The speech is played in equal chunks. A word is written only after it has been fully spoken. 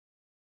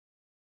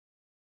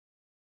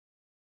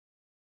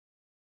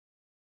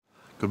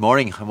Good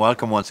morning and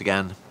welcome once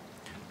again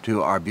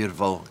to our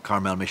beautiful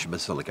Carmel Mission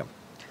Basilica.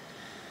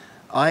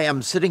 I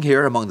am sitting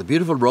here among the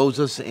beautiful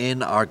roses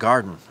in our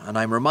garden, and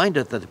I'm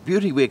reminded that the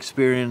beauty we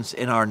experience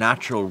in our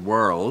natural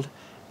world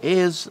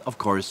is, of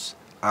course,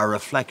 a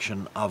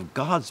reflection of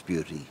God's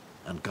beauty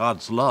and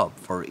God's love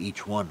for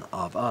each one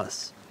of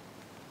us.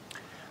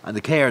 And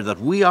the care that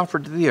we offer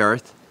to the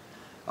earth,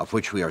 of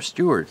which we are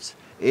stewards,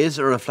 is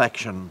a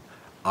reflection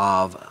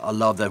of a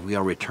love that we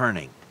are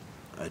returning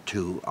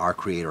to our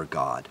Creator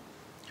God.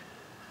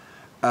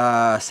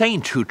 A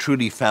saint who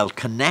truly felt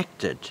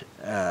connected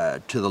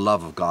to the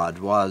love of God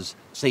was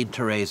Saint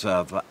Teresa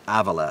of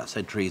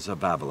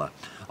Avila,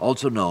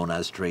 also known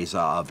as Teresa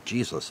of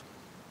Jesus.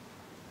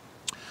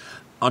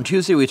 On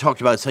Tuesday we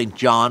talked about Saint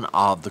John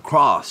of the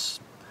Cross,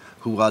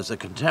 who was a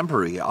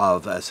contemporary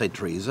of Saint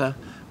Teresa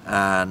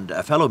and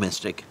a fellow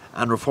mystic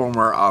and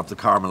reformer of the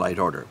Carmelite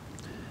order.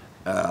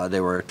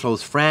 They were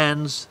close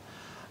friends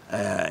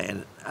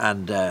and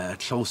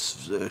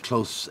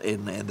close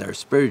in their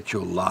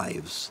spiritual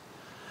lives.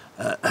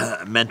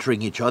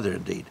 Mentoring each other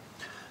indeed.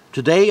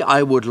 Today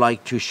I would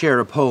like to share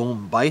a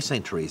poem by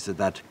St. Teresa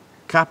that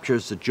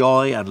captures the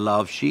joy and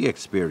love she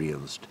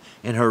experienced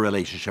in her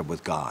relationship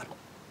with God.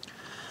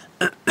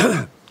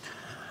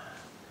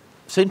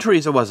 St.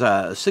 Teresa was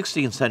a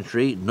 16th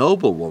century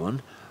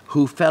noblewoman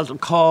who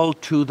felt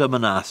called to the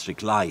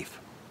monastic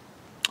life.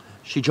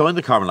 She joined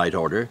the Carmelite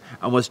order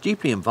and was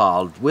deeply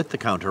involved with the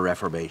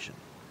Counter-Reformation,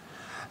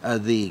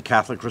 the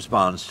Catholic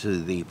response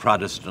to the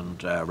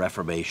Protestant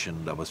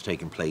Reformation that was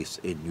taking place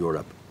in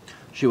Europe.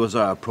 She was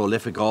a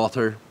prolific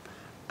author,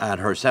 and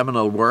her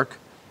seminal work,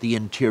 The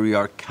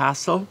Interior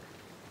Castle,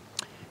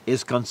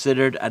 is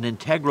considered an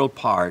integral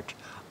part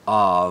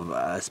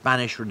of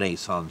Spanish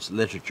Renaissance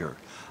literature,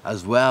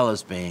 as well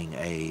as being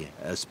a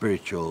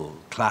spiritual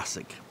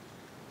classic.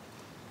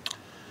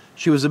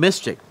 She was a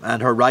mystic,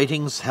 and her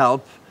writings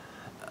help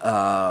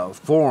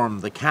form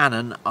the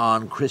canon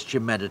on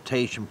Christian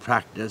meditation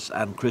practice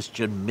and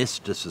Christian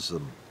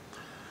mysticism.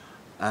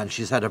 And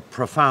she's had a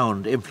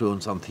profound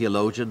influence on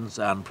theologians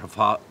and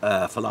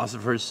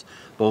philosophers,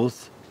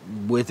 both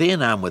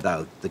within and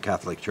without the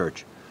Catholic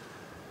Church.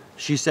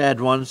 She said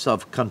once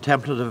of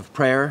contemplative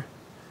prayer,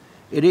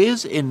 "It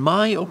is, in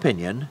my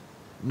opinion,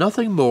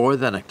 nothing more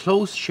than a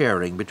close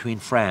sharing between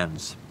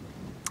friends.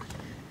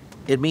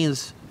 It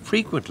means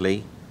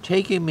frequently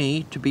taking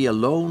me to be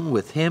alone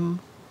with Him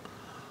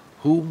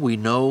whom we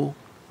know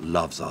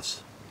loves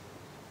us."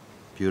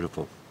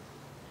 Beautiful.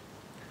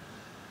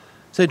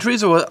 St.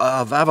 Teresa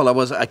of Avila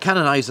was a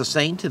canonized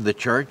saint in the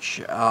Church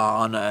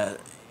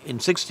in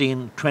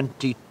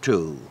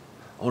 1622,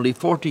 only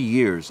 40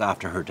 years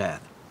after her death.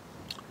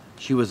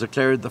 She was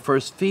declared the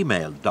first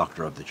female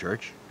doctor of the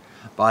Church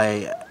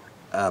by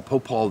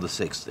Pope Paul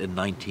VI in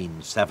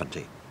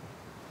 1970.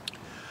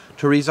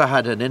 Teresa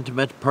had an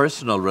intimate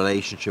personal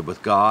relationship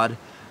with God,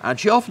 and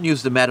she often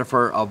used the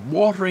metaphor of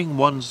watering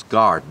one's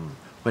garden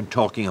when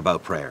talking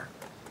about prayer.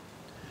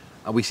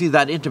 And we see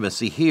that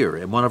intimacy here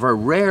in one of her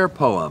rare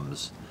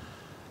poems,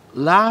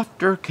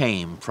 "Laughter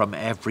Came from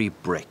Every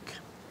Brick."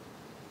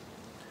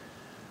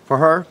 For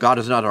her, God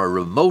is not a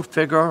remote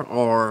figure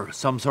or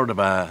some sort of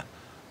an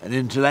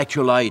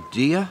intellectual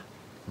idea.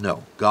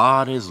 No,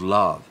 God is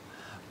love.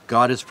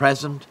 God is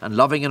present and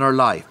loving in her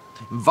life,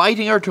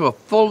 inviting her to a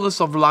fullness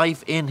of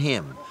life in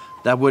Him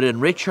that would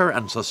enrich her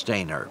and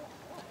sustain her.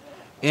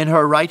 In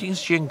her writings,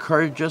 she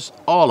encourages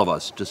all of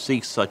us to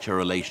seek such a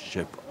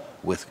relationship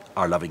with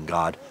our loving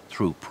God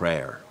through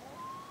prayer.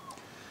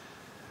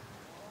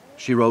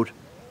 She wrote,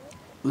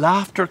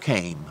 "Laughter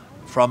came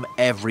from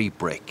every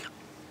brick."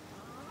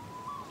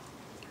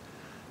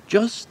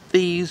 Just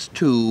these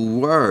two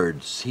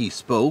words he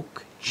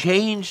spoke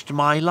changed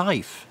my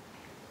life.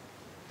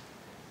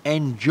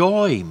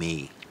 Enjoy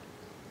me.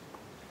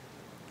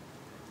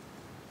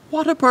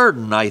 What a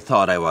burden I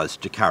thought I was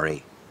to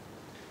carry.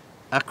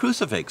 A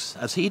crucifix,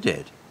 as he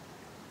did.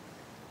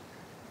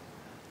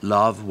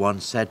 Love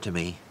once said to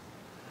me,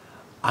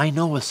 "I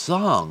know a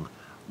song.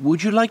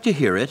 Would you like to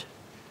hear it?"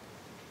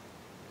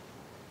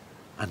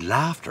 And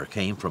laughter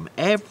came from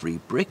every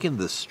brick in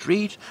the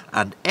street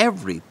and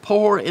every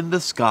pore in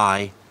the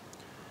sky.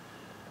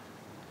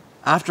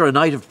 After a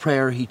night of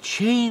prayer, he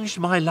changed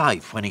my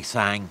life when he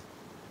sang,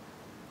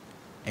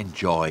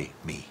 "Enjoy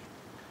me."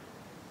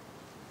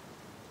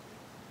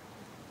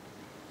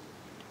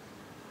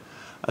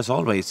 As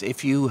always,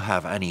 if you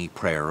have any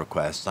prayer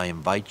requests, I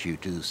invite you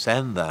to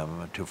send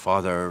them to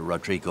Father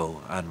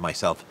Rodrigo and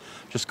myself.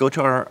 Just go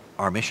to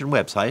our mission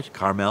website,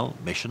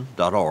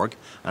 carmelmission.org,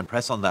 and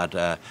press on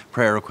that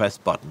prayer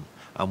request button,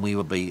 and we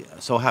will be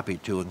so happy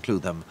to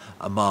include them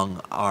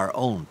among our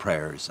own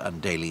prayers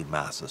and daily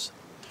masses.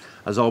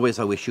 As always,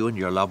 I wish you and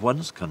your loved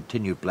ones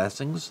continued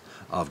blessings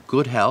of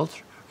good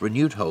health,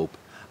 renewed hope,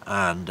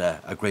 and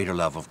a greater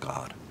love of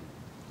God.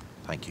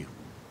 Thank you.